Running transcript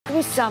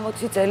თითქმის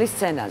 60 წელის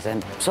სცენაზე,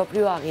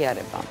 მსოფლიო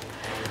აღიარება.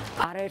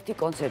 არაერთი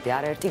კონცერტი,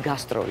 არაერთი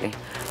გასტროლი.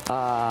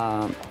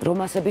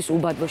 რომასების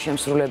უბადლო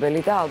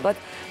შემსრულებელი და ალბათ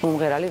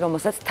მომღერალი,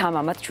 რომელსაც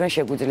თამამად ჩვენ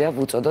შეგვიძლია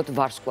ვუწოდოთ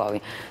ვარსკვლავი.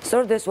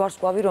 სწორედ ეს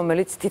ვარსკვლავი,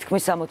 რომელიც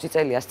თითქმის 60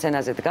 წელია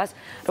სცენაზე დგას,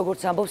 როგორც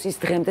ამბობს, ის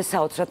დღემდე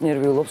საოცრად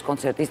ნერვიულობს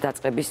კონცერტის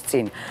დაწყების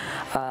წინ.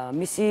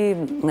 მისი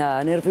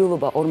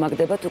ნერვიულობა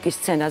ორმაგდება, თუ კი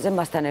სცენაზე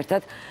მასთან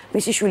ერთად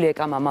მისი შვილი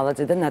ეკა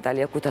მამალაძე და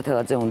ნატალია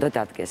ქუთათელაძე უნდა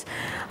დადგეს.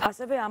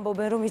 ასევე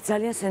ამბობენ, რომ ის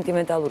ძალიან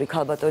სენტიმენტალური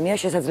ქალბატონია,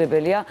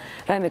 შესაძლებელია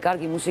რაიმე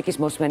კარგი მუსიკის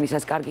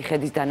მოსმენისას, კარგი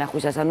ხედის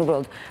დანახვისას, ან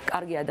უბრალოდ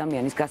კარგი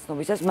ადამიანის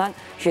გაცნობისას მან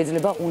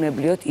შეიძლება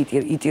უნებლიოდ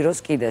იტიროს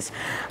კიდეს.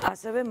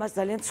 ასევე მას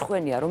ძალიან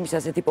ცხვენია, რომ ის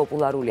ასეთი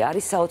პოპულარული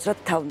არის, საოცრად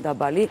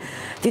თავდაბალი,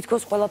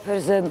 თითქოს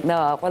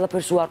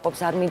ყველაფერს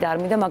უარყოფს, არ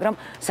მინდა, მაგრამ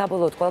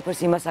საბოლოოდ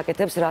ყველაფერს იმას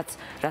აკეთებს,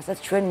 რასაც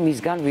ჩვენ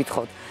მისგან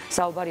ვითხოვთ.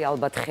 საუბარი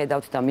ალბათ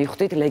ხედავთ და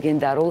მიხვდით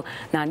ლეგენდარულ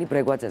ნანი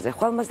ბრეგვაძეზე.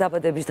 ხვალ მას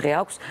დაბადების დღე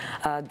აქვს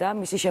და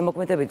მისი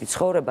შემოქმედებითი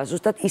ცხოვრება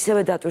ზუსტად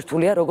ისევე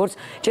დატვირთულია, როგორც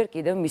ჯერ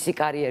კიდევ მისი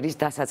კარიერის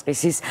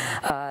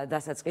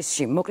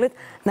დასაწყისში. მოკლედ,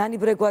 ნანი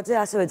ბრეგვაძე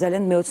ასევე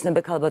ძალიან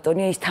მეოცნებე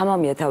ქალბატონია, ის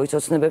თამამია თავის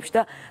ოცნებებში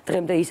და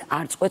დღემდე ის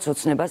არ წყვეტს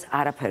ოცნებას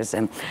არაფერზე.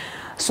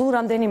 სულ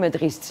რამდენიმე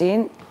დღის წინ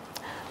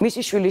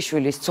მისი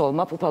შვილიშვილის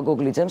ცოლმა ფუფა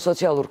გოგლიძემ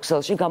სოციალურ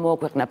ქსელში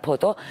გამოაქვეყნა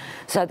ფოტო,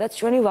 სადაც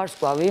ჩვენი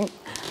ვარსკვლავი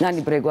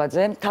ნანი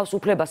ბრეგვაძე თავს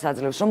უფლებას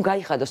აძლევს, რომ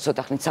გაიხადოს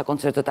ცოტახნით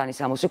საკონცერტო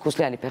ტანისამოსი,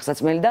 ქუსლიანი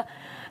ფეხსაცმელი და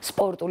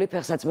სპორტული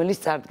ფეხსაცმელის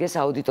წარდგეს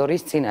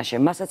აუდიტორიის წინაშე.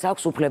 მასაც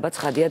აქვს უფლება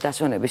ცხადია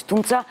დასვენების,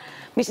 თუმცა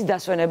მისი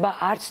დასვენება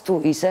არც თუ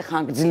ისე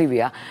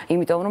ხანგრძლივია,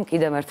 იმიტომ რომ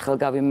კიდევ ერთხელ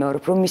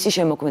გავიმეორებ, რომ მისი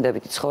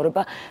შემოქმედებითი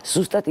ცხოვრება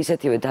ზუსტად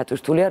ისეთივე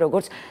დატვირთულია,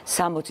 როგორც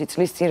 60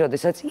 წლის წინ,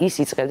 როდესაც ის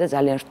იწყებდა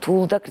ძალიან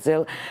რთულ და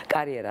გრძელ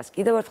კარიერას.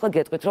 კიდევ ერთხელ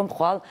გეტყვით, რომ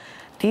ხვალ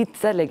დიდ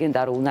და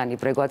ლეგენდარულ ნანი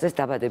ბრეგვაძეს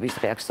დაბადების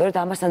დღე აქვს. სწორედ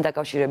ამასთან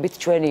დაკავშირებით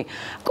ჩვენი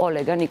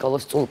კოლეგა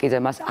ნიკოლოზ წულუკიძე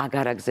მას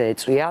აგარაკზე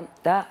ეწვია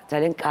და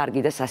ძალიან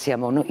კარგი და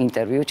სასიამოვნო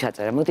ინტერვიუ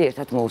ჩაწერა. მოდი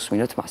ერთად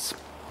მოусმინოთ მას.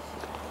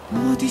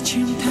 მოდი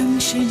ჩემთან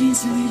შენი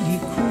ძველი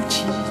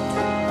ქუჩი.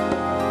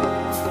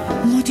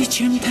 მოდი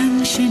ჩემთან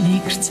შენი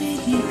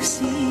გრძელი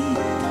გზი.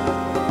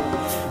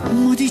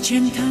 მოდი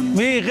ჩემთან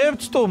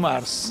მიიღებთ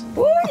სტუმარს.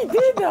 უი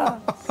დედა.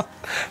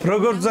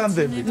 როგორ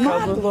ბრძანდებით?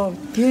 მადლობა.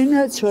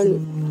 გენაცვალე.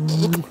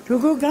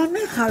 როგორ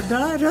გამეხარდა?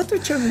 რატო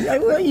ჩემი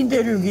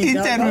ინტერვიუ გიდა?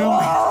 ინტერვიუ.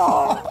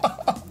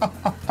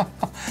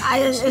 აი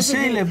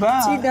შეიძლება?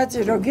 ციდაც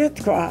რო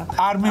გეთქვა.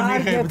 არ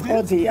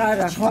მიმიღებდი.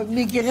 არა, ხო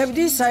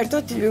მიგიღებდი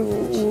საერთოდ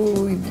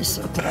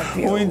იმისო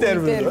თერაპია.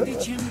 ინტერვიუ.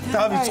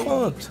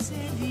 დავიწყოთ?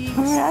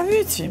 რა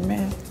ვიცი მე.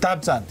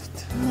 დაბრძანდით.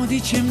 მოდი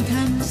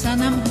ჩემთან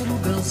სანამ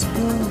გრუგელს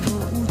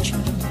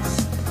უჩანს.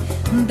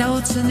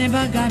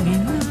 დაოცნება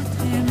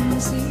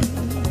გამინათემზე.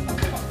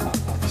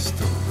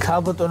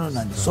 ქალბატონო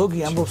ნანი, ზოგი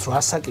ამბობს, რომ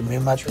ასაკი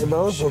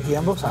მემატებაო, ზოგი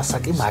ამბობს,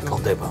 ასაკი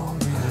მაკლდებაო.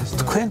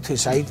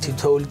 თქვენთვის აი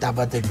თითოეული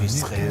დაბადების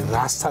დღე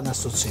რასთან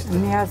ასოცირდება?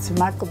 მე არც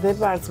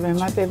მაკლდება, არც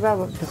მემატება,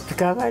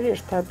 დგავარ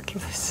ერთ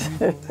ადგილას.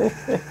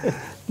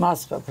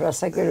 მასწავლებთ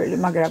რასაკერველი,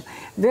 მაგრამ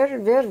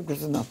ვერ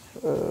გრძნობ.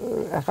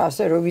 ახლა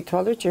ასე რომ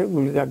ვითვალოთ,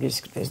 გული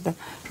გაგისკდეს და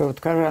რო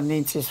ვთქვა,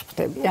 რამდენი წლის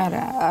ხდები,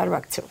 არა, არ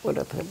ვაქცევ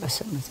ყურადღებას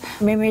ამას.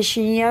 მე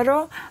მეშინია,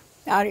 რომ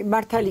არის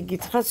მართალი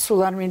გითხრათ, სულ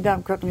არ მინდა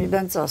ამ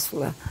ქვეყნიდან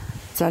წასვლა.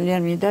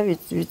 ძალიან მინდა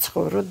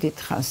ვიცხოვრო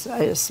დიდხანს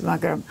ეს,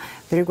 მაგრამ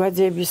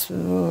ბრეგვაძეების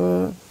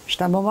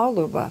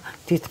შთამომავლობა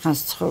დიდხანს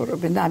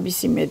ცხოვრობენ და ამის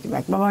იმედი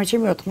მაქვს.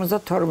 მამაჩემი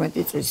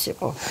 92 წლის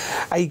იყო.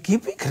 აი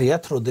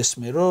გიფიქრიათ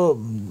როდესმე, რომ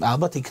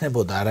ალბათ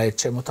იქნებოდა არაერთ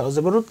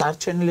შემოთავაზება, რომ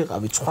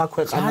დარჩენილიყავი სხვა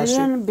ქვეყანაში.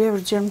 ძალიან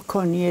ბევრჯერ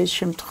მქონია ეს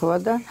შემთხვევა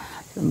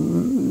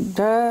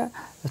და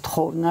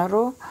თხოვნა,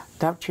 რომ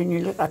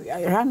დარჩენილიყავი.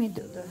 რა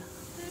მინდოდა?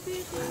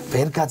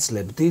 ვერ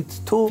გაძლებდით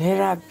თუ?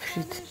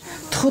 ვერაფრით.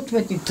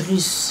 15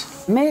 დღის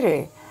მერე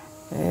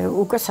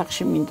უკვე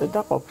სახში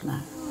მინდოდა ყოფნა.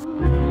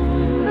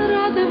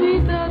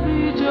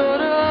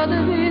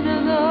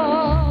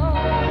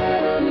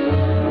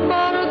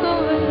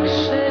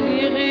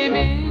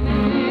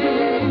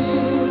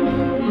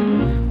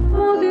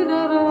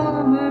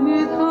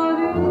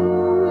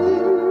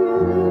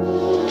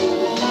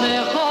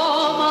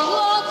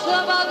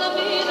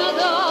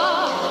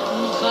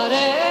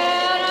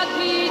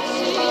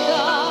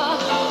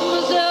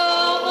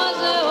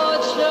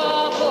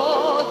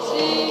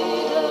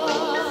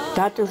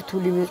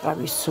 დატვირთული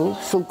ვიყავი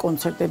სულ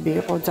კონცერტები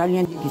იყო,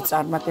 ძალიან დიდი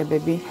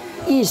წარმატებები.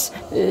 ის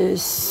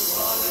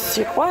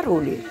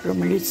სიყვარული,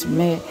 რომელიც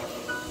მე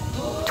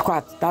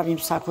თქვათ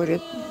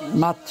დავიმსახურეთ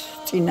მათ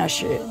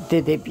წინაშე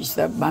დედების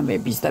და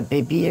მამების და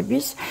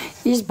ბებიების,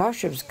 ის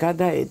ბავშვებს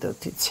გადაედოთ,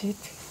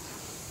 იცით?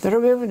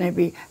 რომ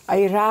ვეუბნები,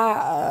 აი რა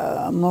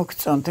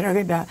მოგწონთ,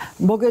 და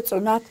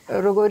მოგეწონათ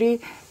როგორი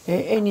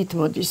ენით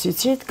მოდის,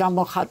 იცით?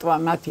 გამოხატვა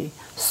მათი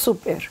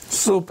სუპერ.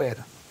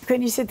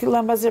 თქვენ ისეთი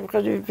ლამაზები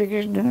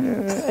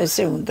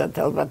ესე უნდათ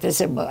ალბათ,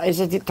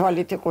 ესეთი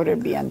თვალით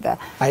იყურებიან და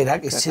აი რა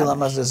კი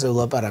სილამაზეზე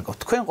ვლაპარაკობთ.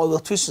 თქვენ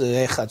ყოველთვის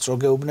ეხაც რო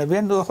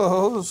გეუბნებიან,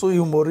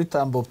 იუმორით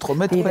ამბობთ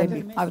ხოლმე თქვენ.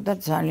 ავდა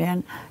ძალიან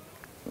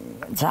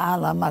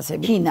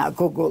ლამაზები. კინა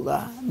გოგოლა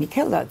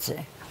მიქელაძე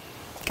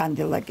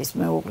კანდელაკის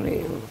მეუღლე,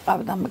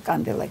 ყავდა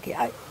კანდელაკი,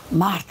 აი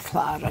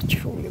მართლა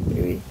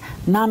არაჩვეულებრივი.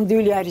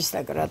 ნამდვილი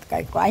არისტოკრატი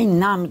იყო, აი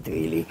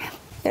ნამდვილი.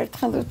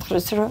 ერთხელ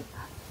უთხრეს რომ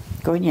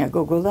გონია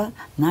გოგოლა,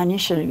 ნანი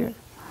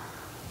შეიძლება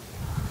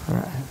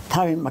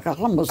თავი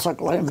მაგახლა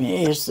მოსაკლავი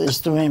ეს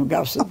თუ მე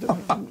მგავს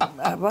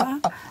აბა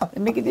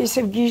მე კიდე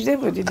ისე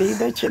გიждდებოდი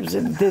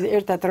დედაჩემზე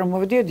ერთად რომ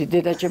მოვიდიოდი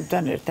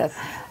დედაჩემთან ერთად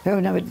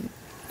მეუბნები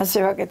ასე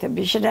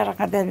ვაკეთებდი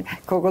შედარახად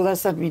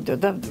გოგოლასთან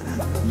მიდოდა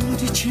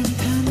მოდი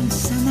ჩემთან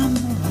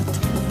სანამოთ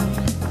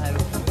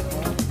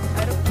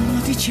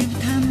მოდი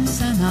ჩემთან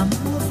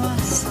სანამოთ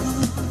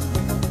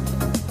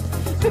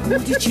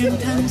მოდი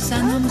ჩემთან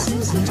სანამზე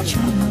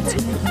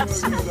ზერჩამოწევს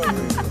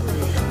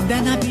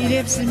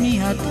დანაპირებს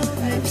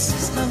მიატოვებს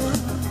სხვა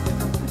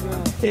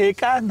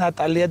ეკა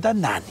ნატალია და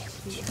ნანი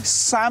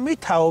სამი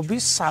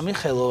თაობის სამი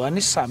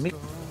ხელოვანი სამი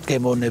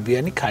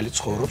გემოვნებიანი ქალი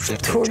ცხოვრობს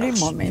ერთ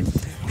ოჯახში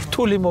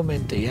რთული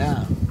მომენტია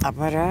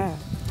აბა რა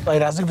აი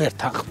რაზე ვერ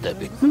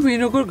თანხმდები ვინ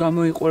როგორ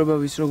გამოიყურება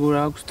ვის როგორ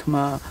აქვს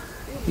თმა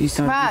ის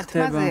არ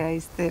ხდება თმაზეა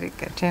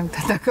ისტერიკა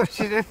ჩემთან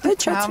დაკავშირებით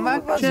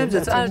ჩემზე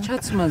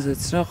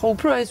ჩაცმაზეც რა ხო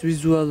უფრო ეს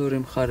ვიზუალური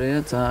მხარეა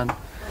ძალიან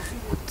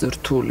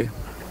რთული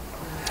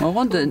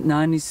ოღონდ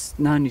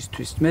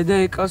ნანისთვის მე და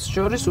ეკას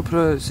შორის უფრო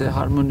ესე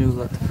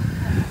ჰარმონიულად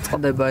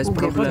წყდება ეს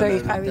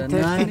პრობლემა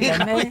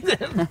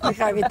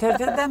ვიყავით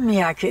ერთად და მე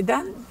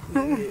აქედან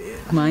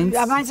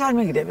მაინც არ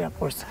მიგდები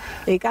ყურს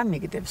ეკა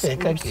მიგდებს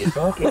ეკა კი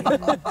ხო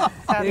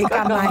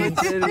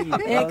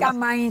ეკა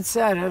მაინც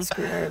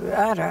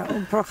არა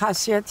უფრო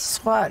ხასიათი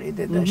სხვა არის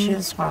დედა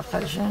შენ სხვა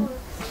ხარ შენ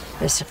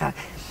ეს ხარ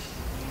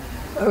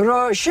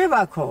რო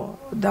შევაქო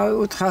და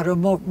უთხარ რომ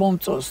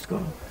მომწოს თქო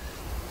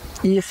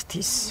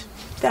იხთის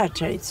და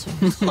ჩაიცო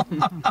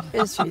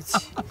ეს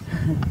ვიცი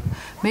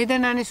მე და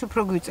ნანის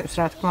უფრო გვიწევს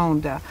რა თქმა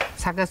უნდა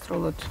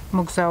საგასტროლოდ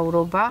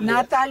მოგზაურობა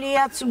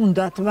ნატალიაც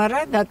უნდათ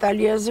მაგრამ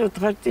ნატალიაზე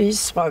უთხართ ის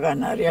სხვაგან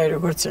არის აი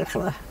როგორც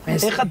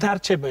ეხლა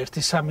დარჩება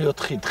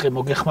 1-3-4 დღე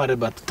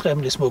მოგეხმარებათ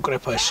ტყემლის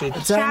მოკრეფაში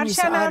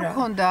შარშან არ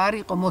მქონდა არ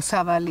იყო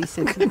მოსავალი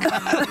ისეთი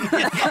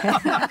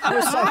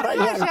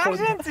მოსავალი არ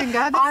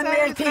მქონდა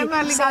ამერთი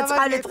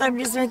საწყალი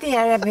ტყემლის მეტი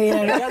არაფერი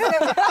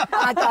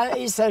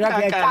ის რა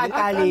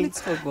კაკალი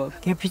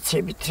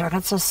გეფიცებით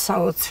რაღაცა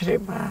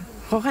საოცრება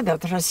ხო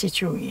ხედავთ რა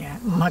სიჩუმეა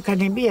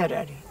მაგანები არ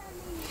არის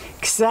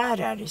გზა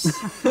არ არის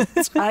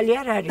წყალი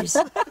არ არის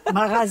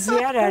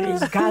მაღაზია არ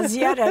არის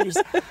გაზი არ არის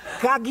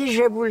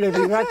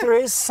გაგიჟებულები ვართ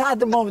რომ ეს სად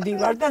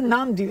მომდივარ და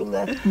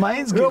ნამდვილად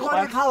მაინც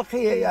როგორი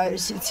ხალხი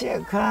არის იცი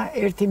აქა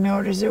ერთი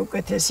მეორეზე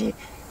უკეთესი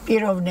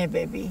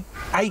პიროვნებები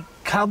აი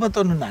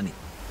ქალბატონო ნანი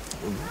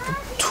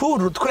თუ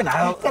თქვენ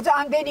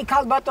ამდენი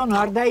ქალბატონო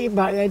არ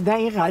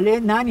დაიღალე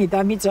ნანი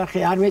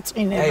დამიძახე არ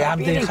ვეწყინე აი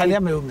ამდენი ხალია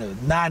მეუბნები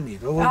ნანი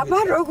როგორ აბა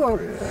როგორ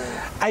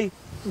აი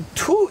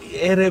თუ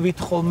ერევით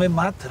ხოლმე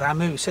მათ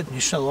რამე ისეთ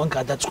მნიშვნელოვან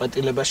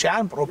გადაწყვეტილებაში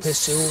ან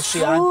პროფესიულში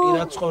ან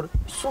პირად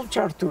ცხოვრებაში სულ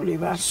ჩართული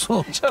ვარ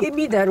კი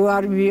მინდა რომ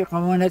არ მივიღო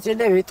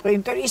მონაწილე ვიტყვი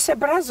იმიტომ ისე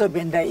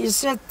ბრაზობენ და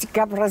ისეთ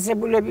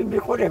გაბრაზებულები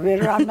მიყურებენ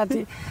რომ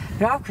ამათი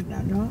რა ვქნა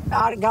ნუ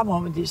არ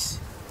გამომდის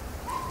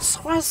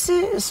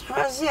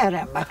სხვაზე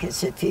არა მაქვს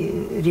ესეთი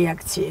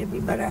რეაქციები,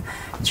 მაგრამ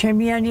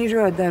ჩემიანი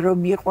როა და რომ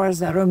მიყვარს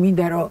და რომ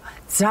მინდა რომ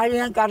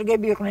ძალიან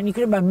კარგები იყვნენ,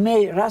 იქნება მე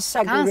რას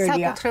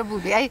საგვირელია.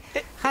 განსაკუთრებული. აი,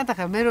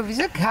 ხანდახან მე რომ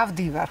ვიზა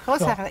გავდივარ, ხო,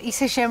 სახლა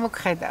ისე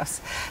შემოგხედავს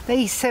და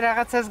ისე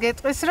რაღაცას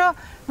გეტყვის, რომ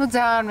ნუ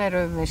ძალიან მე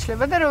რომ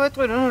მეშლება და რომ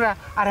ვეტყვი, ნუ რა,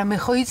 არა მე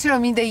ხო იცი რომ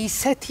მინდა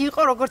ისეთი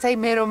იყო, როგორც აი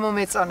მე რომ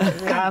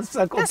მომეწონები.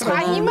 განსაკუთრებული.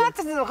 აი იმათ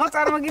ხო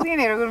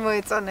წარმოგიდგენია როგორ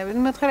მოეწონები.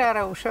 მე თქვი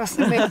არა უშავს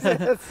მე.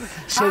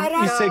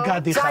 ისე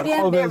გადიხარ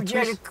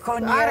ყოველთვის.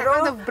 არა,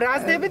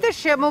 ბრაზდები და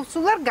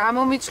შემოვსულარ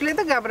გამომიჩლე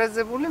და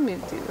გაბრაზებული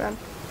მივდივარ.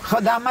 ხო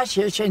და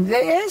ამაში შენდე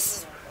ეს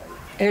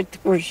ერთ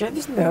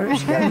კურსშედის მეორე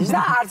შედის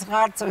და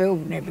არც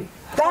ვეუბნები.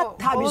 და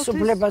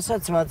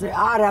თავისუფლებასაც ვაძე.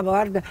 არა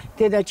ვარ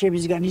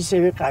დედაჩემისგან ისე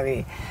ვიყავი.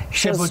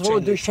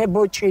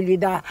 შებოჭილი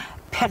და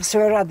ფეხს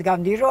ვერ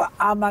ადგამდი რომ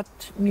ამათ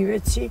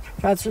მივეცი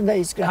რაც უნდა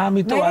ისგან.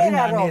 ამიტომ არის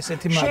ნანი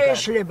ესეთი მაგარი.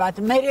 შეეშლებათ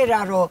მე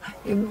რა რომ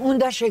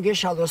უნდა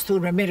შეგეშალოს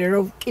თურმე მე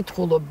რომ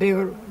ვკითხულობ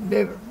ბევრ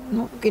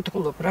ნუ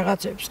ვკითხულობ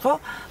რაღაცებს ხო?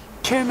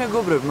 ჩემ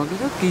მეგობრები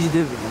მაგალითად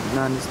გიждდებიან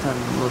ნანისთან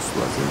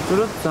მოსვლაზე, იმიტომ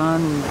რომ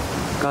ძალიან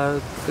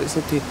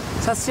ესეთი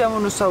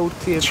სასიამოვნო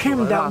საურთიერთობა. ჩემ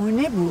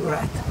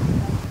დაუნებურად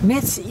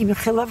მეც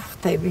იმხელა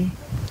ვხდები.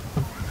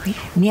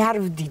 მე არ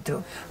ვდიდო.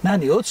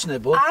 ნანი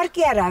ოცნებო? არ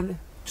კი არა.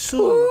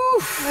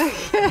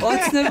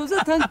 ოცნებოზე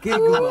თან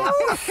გეგმა.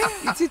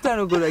 იცით რა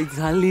როგორ აი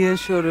ძალიან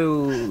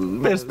შორეულ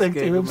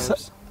პერსპექტივებს.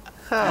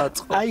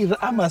 აი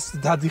ამას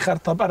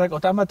დადიხართ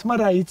ლაპარაკობთ, ამათმა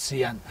რა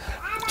იციან?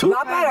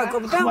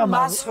 ლაპარაკობ და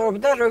მასხობ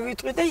და რო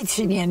ვიტყვი და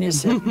იცინიან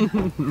ესე.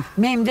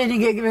 მე იმდენი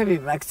გეგმები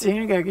მაქვს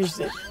წინ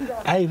გაგიჟდე.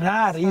 აი რა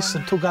არის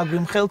თუ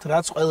გაგვიმხელთ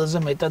რაც ყველაზე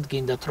მეტად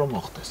გინდათ რომ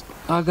მოხდეს.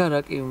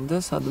 აგარაკი უნდა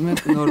სადმე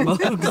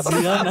ნორმალურ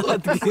გზიან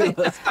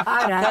ადგილას.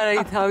 არა.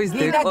 და თავის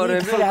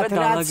დეკორები უკვე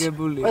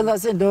დაალაგებულია.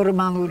 ყველაზე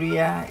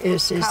ნორმალურია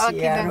ეს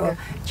ესია რომ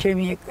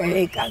ჩემი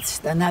ეკაც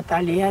და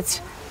ნატალიაც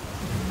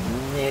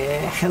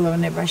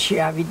ხელოვნებაში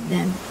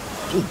ავიდნენ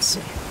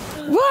ფიქსე.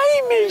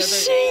 ვაიმე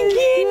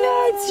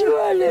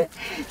შინგინაცვალე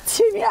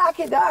ცივი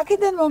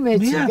აქედან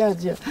მომეცი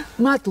გაძია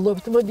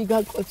მადლობთ მოდი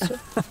გაკოცო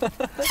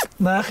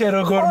ნახე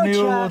როგორ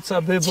მიულოცა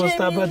ბებოს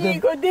დაბადები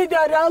ნიკო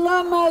დედა რა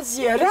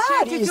ლამაზია რა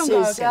არის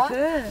ესა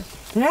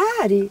რა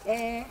არის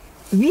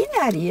ვინ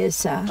არის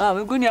ესა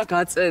მე მგონი აქ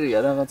აწერია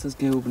რაღაცას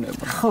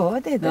გეუბნება ხო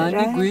დედა რა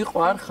ნანი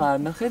გვიყვარ ხარ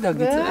ნახე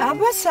დაგიწერე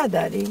აბა სად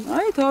არის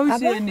აი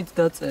თავისი ენით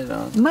დაწერა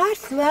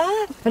მართლა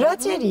რა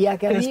წერია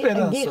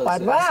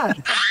გიყვარ ვარ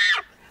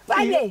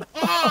ვაი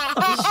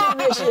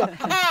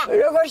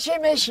როგორ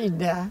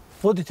შემეშინდა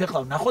მოდით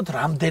ახლა ვნახოთ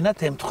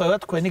რამდენად ემთხვევა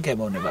თქვენი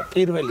გემოვნება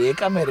პირველი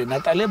ეკა მერე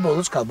ნატალია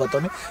ბოლოს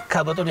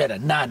ქალბატონი არა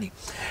ნანი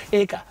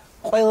ეკა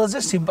ყველაზე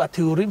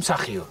სიმპათიური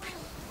მსახიობი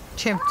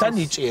ჩემთვის და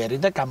ნიჭიერი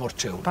და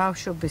გამორჩეული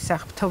ბავშვობის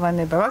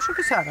აღფრთოვანება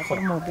ბავშვობის არა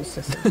ხორმობის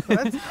ესე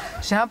ვთქვათ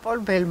ჟან-პოლ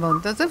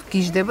ბელმონდოზე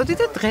ვგიჟდებოდი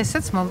და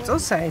დღესაც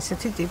მომწონს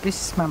ესეთი ტიპის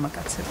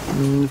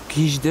მამაკაცები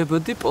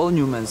ვგიჟდებოდი პოლ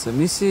ნიუმენზე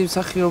მისი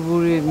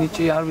მსახიობური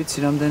ნიჭი არ ვიცი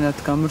რამდენად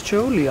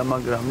გამორჩეულია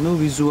მაგრამ ნუ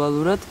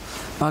ვიზუალურად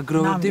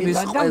მაგროვდი მის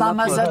ყველა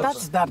მამაზადაც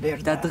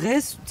დაბერდა და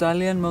დღეს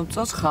ძალიან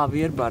მომწონს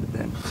ხავიერ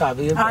ბარდემ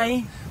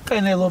აი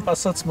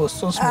პენელოპასაც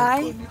მოსწონს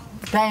მეკონი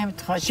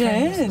დაემთხვა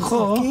ხო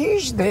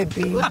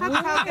გიჟდები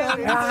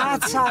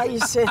რაცა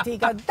ისეთი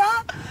და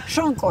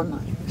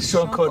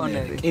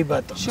შონკონერი კი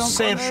ბატონო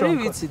სერ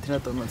შონკონერი ვიცით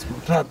რატომაც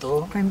რატო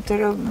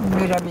იმიტომ რომ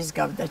მერაბის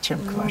გავდა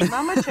ჩემქვარ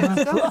მამა ჩემს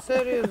გავს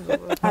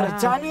სერიოზულად არა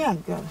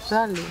ძალიან გავს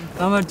ძალიან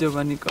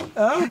გამარჯობა ნიკო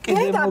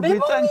კიდე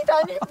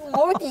მოგიტანი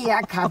მოდი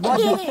აქა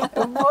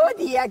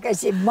მოდი აქა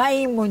სი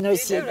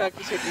მაიმუნოსი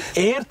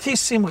ერთი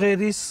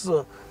სიმღერის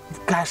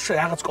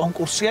რაღაც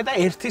კონკურსია და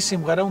ერთი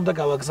სიმღერა უნდა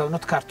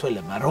გავაგზავნოთ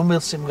ქართველებმა.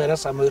 რომელ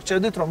სიმღერას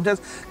ამოირჩევდით, რომელსაც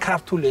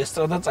ქართული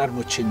ესტრადა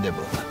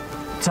წარმოჩინდებოდა?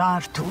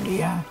 ძალიან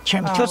რთულია.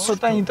 ჩემთვის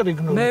ცოტა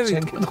ინტრიგნული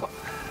შეკითხვა.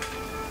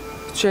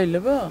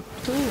 შეიძლება?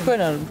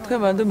 თქვენ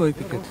მანდ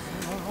მოიფიქრეთ.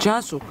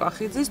 ჯანსუღ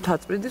კახიძის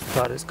თაწმინდის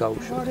მთვარეს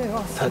გაუშვათ.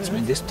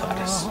 თაწმინდის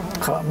მთვარეს.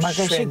 ხო,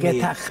 მაგაში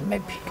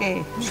გეთახმები. კი,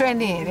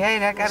 ჩვენიერი, აი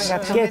რა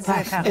კარგად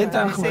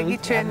ეთახმები.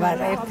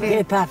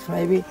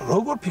 გეთახმები.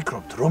 როგორ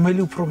ფიქრობთ,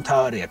 რომელი უფრო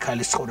მთავარია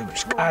ქალის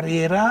ცხოვრებაში,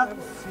 კარიერა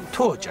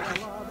თუ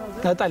ოჯახი?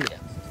 ნატალია.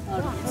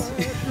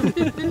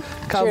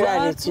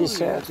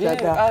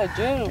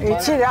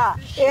 იცი რა,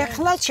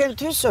 ეხლა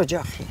ჩემთვის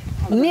ოჯახი.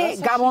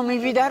 მე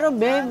გამომივიდა რომ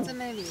მე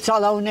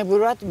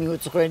სალაუნებურად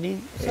მიუძღვენი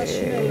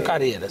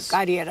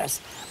კარიერას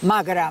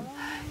მაგრამ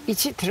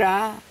იცით რა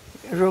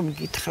რომ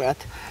გითხრათ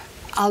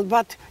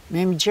ალბათ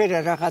მე მჯერა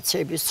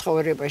რაღაცების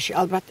ცხოვრებაში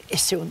ალბათ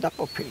ესე უნდა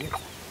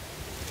ყოფილიყო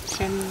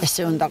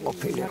ესე უნდა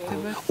ყოფილიყო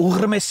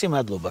უღრმესი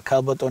მადლობა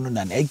ქალბატონო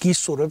ნანი აი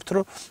გისურვებთ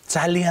რომ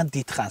ძალიან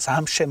დიდხანს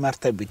ამ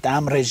შემართებით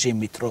ამ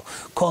რეჟიმით რომ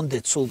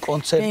კონდეთ სულ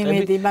კონცერტები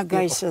იმედი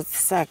მაგაისაც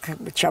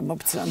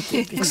ჩამობცანთ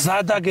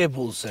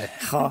გზადაგებულზე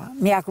ხო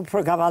მე აქ უფრო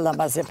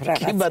გავალამაზებ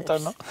რაღაცას კი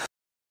ბატონო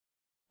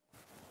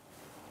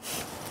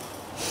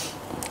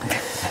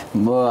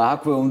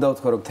აქვე უნდა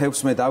ვთქვა რომ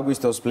 16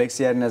 აგვისტოს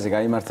ფლექსი არენაზე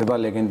გაიმართება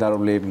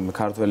ლეგენდარული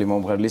ქართველი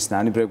მომღერლის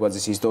ნანი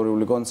ბრეგვაძის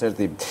ისტორიული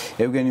კონცერტი.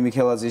 ევგენი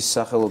მიქელაძის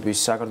სახელობის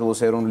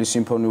საქართველოს ეროვნული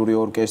სიმფონიური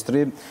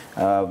ორკესტრი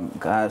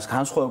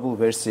განსხვავებულ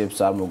ვერსიებს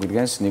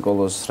წარმოგვიდგენს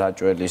ნიკოლოზ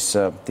რაჭველის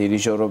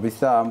დირიჟორობით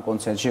და ამ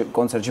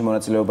კონცერტში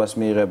მონაწილეობას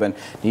მიიღებენ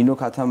ნინო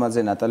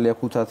ქათამაძე, ნატალია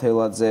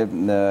ქუთათელაძე,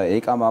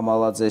 ეკა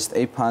მამალაძე,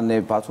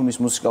 სტეფანე, ბათუმის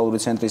მუსიკალური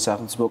ცენტრის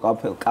სახელმწიფო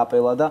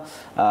კაპელა და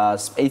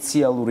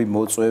სპეციალური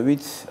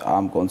მოწვევით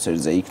ამ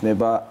კონცერტზე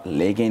იქნება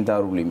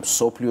ლეგენდარული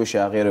მსოფლიოში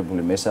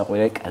აღიარებული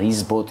მესაყვირე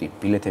კრისბოტი.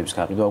 ბილეთების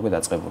გაყიდვა უკვე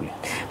დაწყებულია.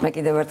 მე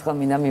კიდევ ერთხელ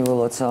მინდა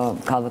მივულოცო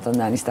ქალბატონ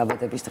ნანის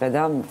დაბადების დღე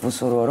და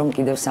ვუსურვო რომ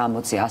კიდევ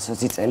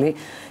 60-120 წელი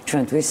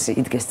ჩვენთვის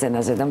იდგეს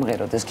სცენაზე და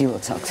მღეროდეს.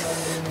 გილოცავთ.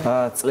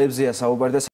 წლებზეა საუბარი და